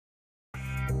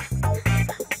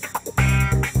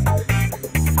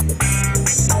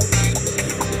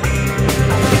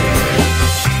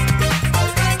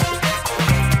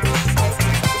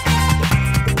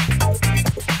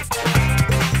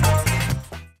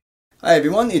Hi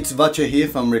everyone, it's Vacha here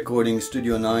from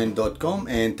recordingstudio9.com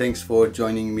and thanks for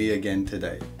joining me again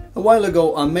today. A while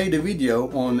ago I made a video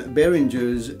on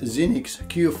Behringer's Xenyx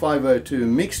Q502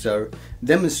 mixer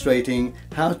demonstrating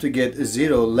how to get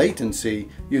zero latency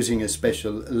using a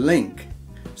special link.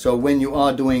 So when you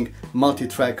are doing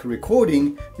multi-track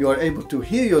recording, you are able to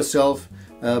hear yourself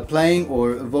playing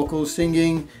or vocal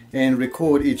singing and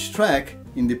record each track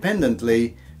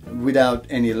independently without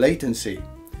any latency.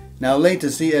 Now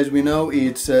latency, as we know,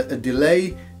 it's a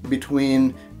delay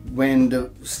between when the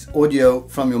audio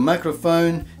from your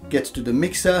microphone gets to the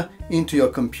mixer, into your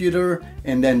computer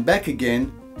and then back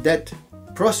again. That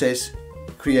process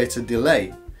creates a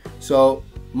delay. So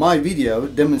my video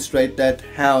demonstrates that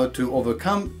how to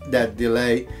overcome that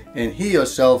delay and hear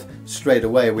yourself straight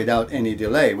away without any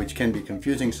delay, which can be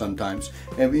confusing sometimes.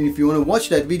 And if you want to watch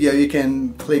that video, you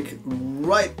can click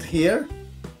right here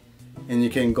and you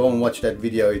can go and watch that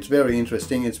video. It's very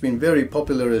interesting. It's been very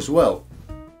popular as well.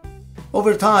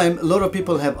 Over time, a lot of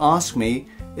people have asked me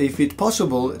if it's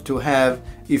possible to have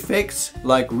effects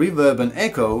like reverb and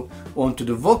echo onto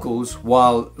the vocals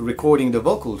while recording the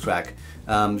vocal track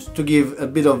to give a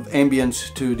bit of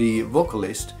ambience to the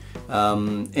vocalist.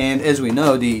 And as we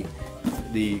know, the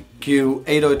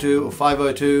Q802 or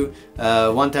 502,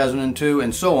 1002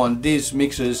 and so on, these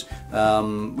mixers,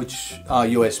 which are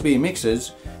USB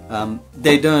mixers,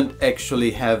 they don't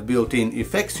actually have built-in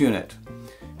effects unit.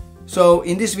 So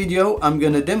in this video I'm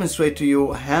going to demonstrate to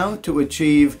you how to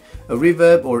achieve a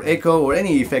reverb or echo or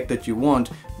any effect that you want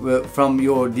from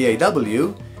your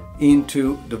DAW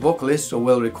into the vocalist or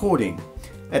while recording.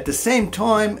 At the same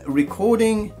time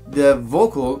recording the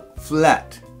vocal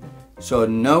flat. So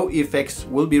no effects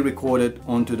will be recorded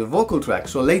onto the vocal track.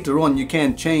 So later on you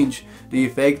can change the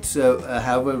effects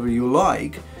however you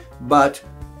like, but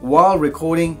while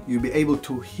recording you'll be able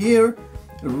to hear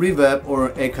reverb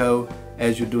or echo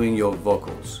as you're doing your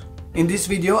vocals. In this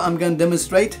video I'm going to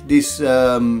demonstrate this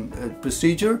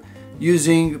procedure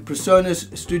using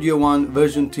PreSonus Studio One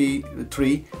version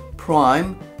 3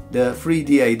 Prime, the free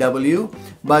DAW.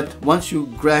 But once you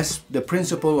grasp the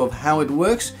principle of how it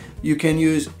works, you can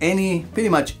use pretty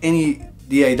much any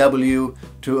DAW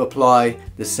to apply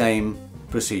the same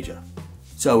procedure.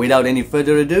 So without any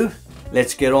further ado,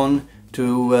 let's get on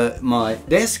to my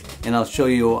desk and I'll show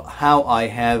you how I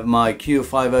have my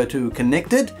Q502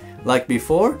 connected like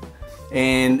before,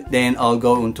 and then I'll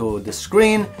go onto the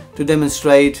screen to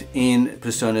demonstrate in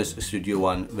PreSonus Studio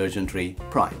One version 3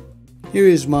 Prime. Here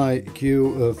is my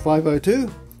Q502.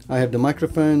 I have the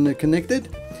microphone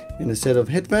connected and a set of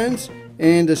headphones,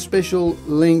 and a special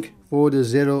link for the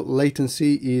zero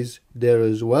latency is there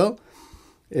as well.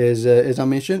 As I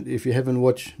mentioned, if you haven't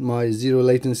watched my zero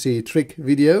latency trick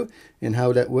video and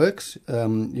how that works,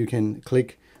 you can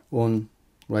click on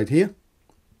right here,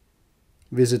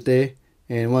 visit there,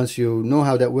 and once you know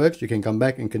how that works, you can come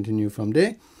back and continue from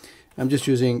there. I'm just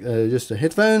using just a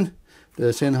headphone,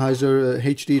 the Sennheiser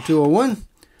HD201,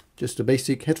 just the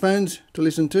basic headphones to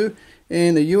listen to,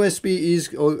 and the USB is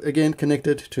again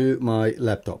connected to my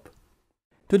laptop.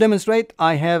 To demonstrate,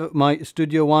 I have my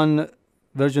Studio One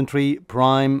version 3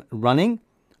 Prime running.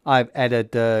 I've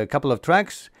added a couple of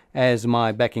tracks as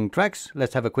my backing tracks.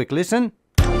 Let's have a quick listen.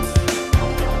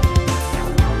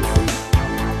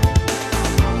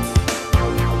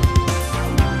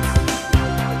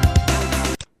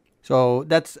 So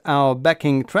that's our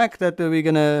backing track that we're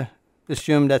gonna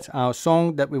assume that's our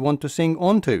song that we want to sing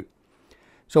onto.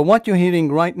 So what you're hearing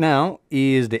right now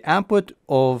is the output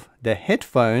of the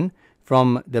headphone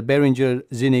from the Behringer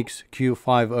Xenyx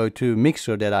Q502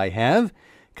 mixer that I have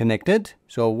connected.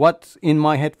 So what's in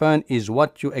my headphone is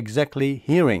what you're exactly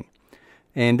hearing.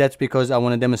 And that's because I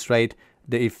want to demonstrate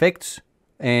the effects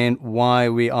and why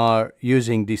we are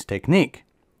using this technique.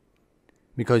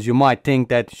 Because you might think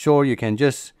that sure, you can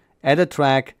just add a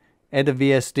track, add a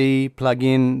VST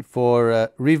plugin for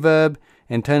reverb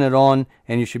and turn it on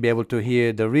and you should be able to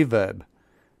hear the reverb.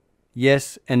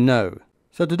 Yes and no.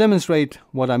 So to demonstrate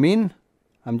what I mean,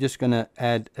 I'm just going to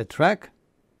add a track,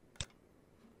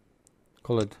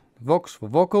 call it Vox for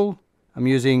vocal. I'm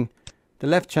using the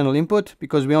left channel input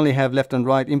because we only have left and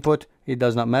right input. It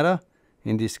does not matter.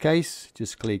 In this case,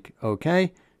 just click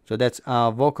OK. So that's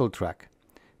our vocal track.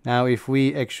 Now if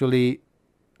we actually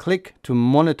click to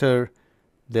monitor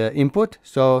the input,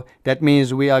 so that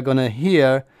means we are going to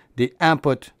hear the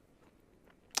output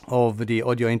of the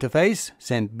audio interface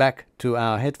sent back to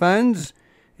our headphones.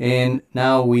 And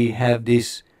now we have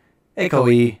this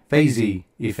echoey, phasey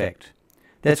effect.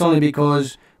 That's only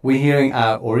because we're hearing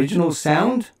our original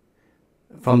sound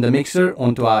from the mixer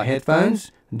onto our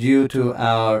headphones due to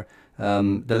our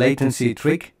the latency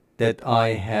trick that I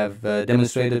have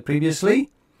demonstrated previously.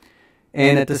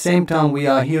 And at the same time, we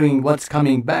are hearing what's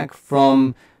coming back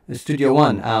from Studio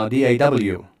One, our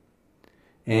DAW.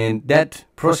 And that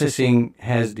processing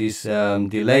has these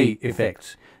delay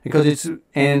effects, because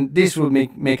and this will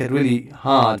make it really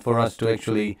hard for us to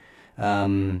actually,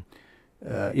 even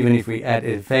if we add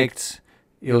effects,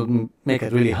 it'll make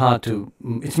it really hard to,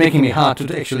 it's making me hard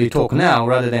to actually talk now,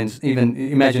 rather than even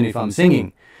imagine if I'm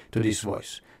singing to this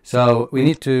voice. So we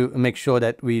need to make sure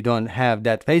that we don't have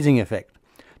that phasing effect.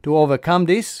 To overcome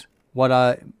this, what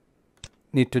I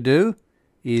need to do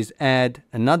is add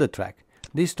another track.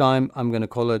 This time I'm going to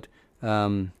call it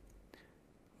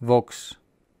Vox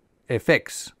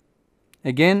FX.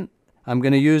 Again, I'm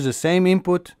going to use the same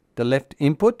input, the left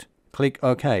input, click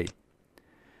OK.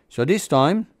 So this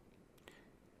time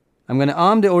I'm going to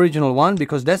arm the original one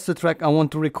because that's the track I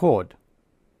want to record.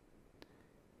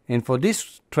 And for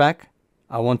this track,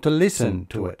 I want to listen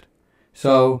to it.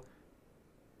 So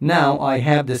now I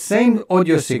have the same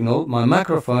audio signal. My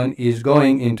microphone is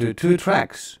going into two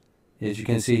tracks, as you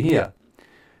can see here.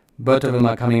 Both of them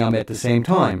are coming up at the same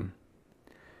time.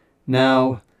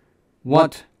 Now,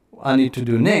 what I need to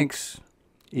do next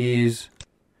is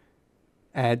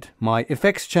add my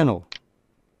effects channel.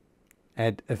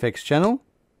 Add effects channel.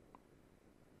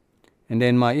 And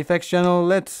then my effects channel,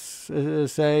 let's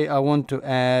say I want to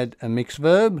add a mix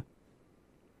verb.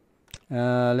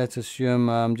 Let's assume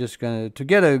I'm just going to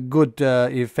get a good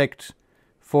effect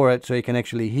for it so you can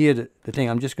actually hear the thing.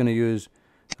 I'm just going to use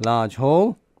large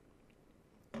hole.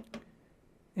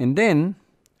 And then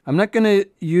I'm not going to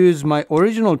use my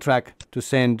original track to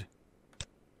send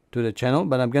to the channel,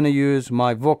 but I'm going to use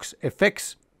my Vox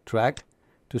FX track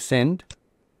to send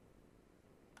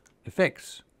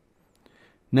effects.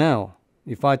 Now,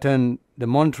 if I turn the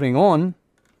monitoring on,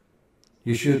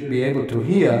 you should be able to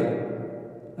hear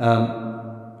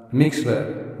mix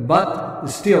verb. But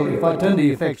still, if I turn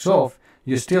the effects off,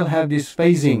 you still have this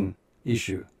phasing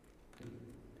issue.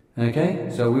 Okay,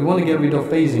 so we want to get rid of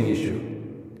phasing issue.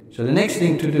 So the next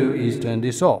thing to do is turn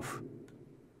this off.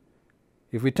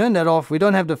 If we turn that off, we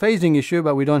don't have the phasing issue,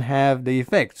 but we don't have the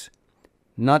effects.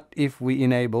 Not if we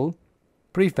enable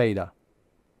pre-fader.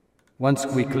 Once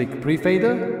we click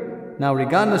pre-fader, now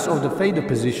regardless of the fader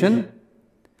position,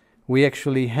 we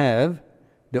actually have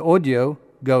the audio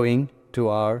going to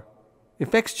our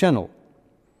effects channel.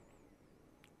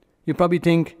 You probably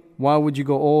think, why would you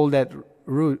go all that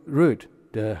route?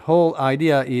 The whole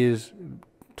idea is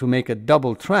to make a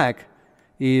double track,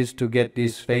 is to get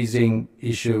this phasing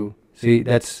issue. See,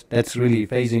 that's really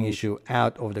phasing issue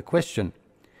out of the question,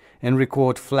 and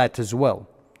record flat as well.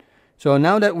 So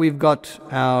now that we've got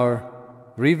our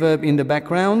reverb in the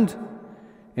background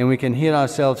and we can hear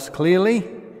ourselves clearly,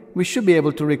 we should be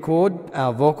able to record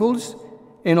our vocals.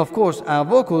 And of course, our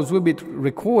vocals will be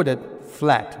recorded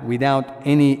flat without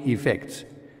any effects.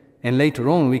 And later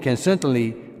on, we can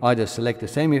certainly either select the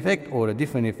same effect or a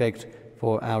different effect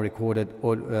for our recorded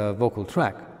vocal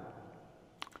track.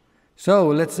 So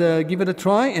let's give it a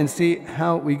try and see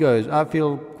how it goes. I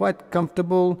feel quite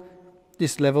comfortable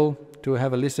this level to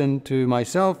have a listen to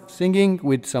myself singing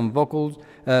with some vocals,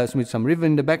 with some rhythm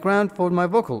in the background for my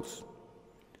vocals.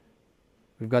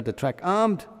 We've got the track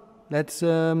armed. Let's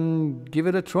give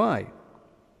it a try.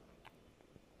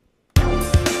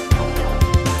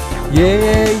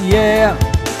 Yeah, yeah.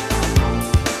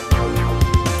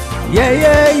 Yeah,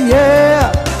 yeah,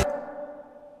 yeah.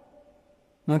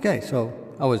 Okay, so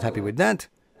I was happy with that.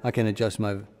 I can adjust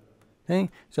my thing.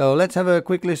 So let's have a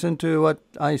quick listen to what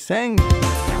I sang.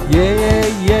 Yeah,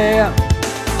 yeah.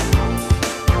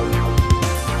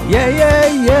 Yeah, yeah,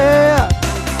 yeah.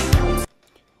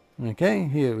 Okay,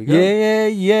 here we go. Yeah,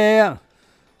 yeah.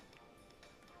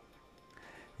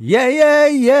 Yeah, yeah,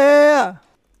 yeah.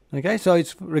 Okay, so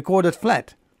it's recorded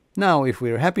flat. Now, if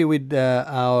we're happy with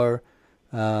our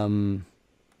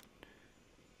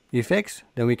effects,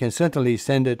 then we can certainly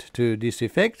send it to this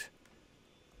effect.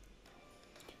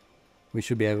 We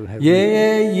should be able to have...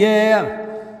 Yeah, yeah.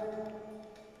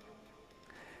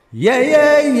 Yeah,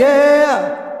 yeah,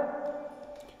 yeah.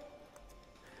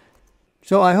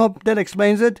 So I hope that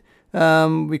explains it.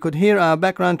 We could hear our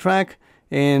background track,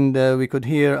 and we could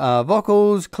hear our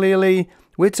vocals clearly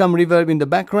with some reverb in the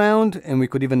background, and we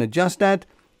could even adjust that,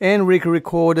 and we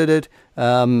recorded it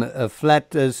a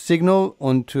flat signal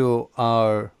onto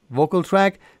our vocal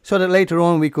track, so that later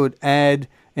on we could add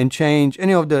and change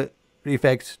any of the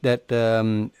effects that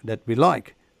that we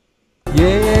like.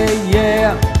 Yeah,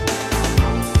 yeah.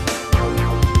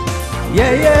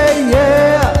 Yeah, yeah,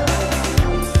 yeah.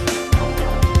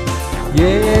 Yeah,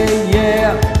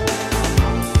 yeah.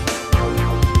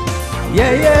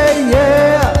 Yeah, yeah,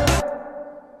 yeah.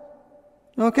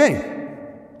 Okay.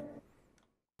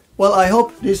 Well, I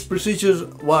hope this procedure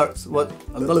was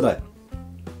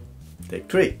Take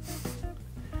 3.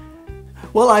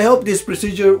 Well, I hope this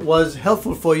procedure was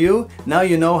helpful for you. Now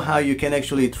you know how you can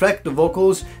actually track the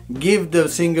vocals, give the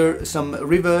singer some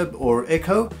reverb or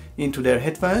echo into their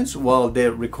headphones while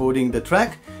they're recording the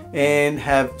track, and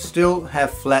still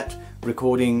have flat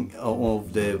recording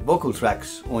of the vocal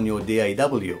tracks on your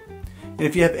DAW. And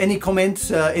if you have any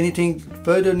comments, anything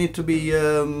further need to be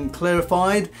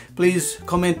clarified, please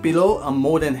comment below. I'm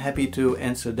more than happy to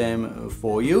answer them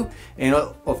for you. And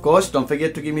of course, don't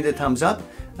forget to give me the thumbs up.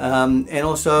 And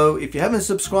also, if you haven't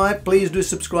subscribed, please do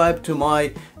subscribe to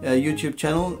my YouTube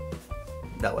channel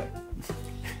that way.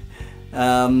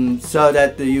 So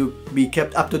that you be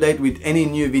kept up to date with any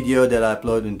new video that I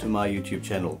upload into my YouTube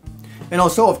channel. And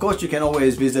also, of course, you can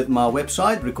always visit my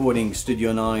website,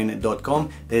 recordingstudio9.com.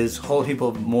 There's a whole heap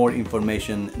of more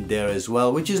information there as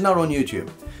well, which is not on YouTube.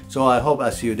 So I hope I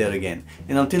see you there again.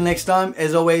 And until next time,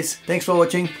 as always, thanks for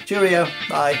watching. Cheerio.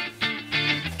 Bye.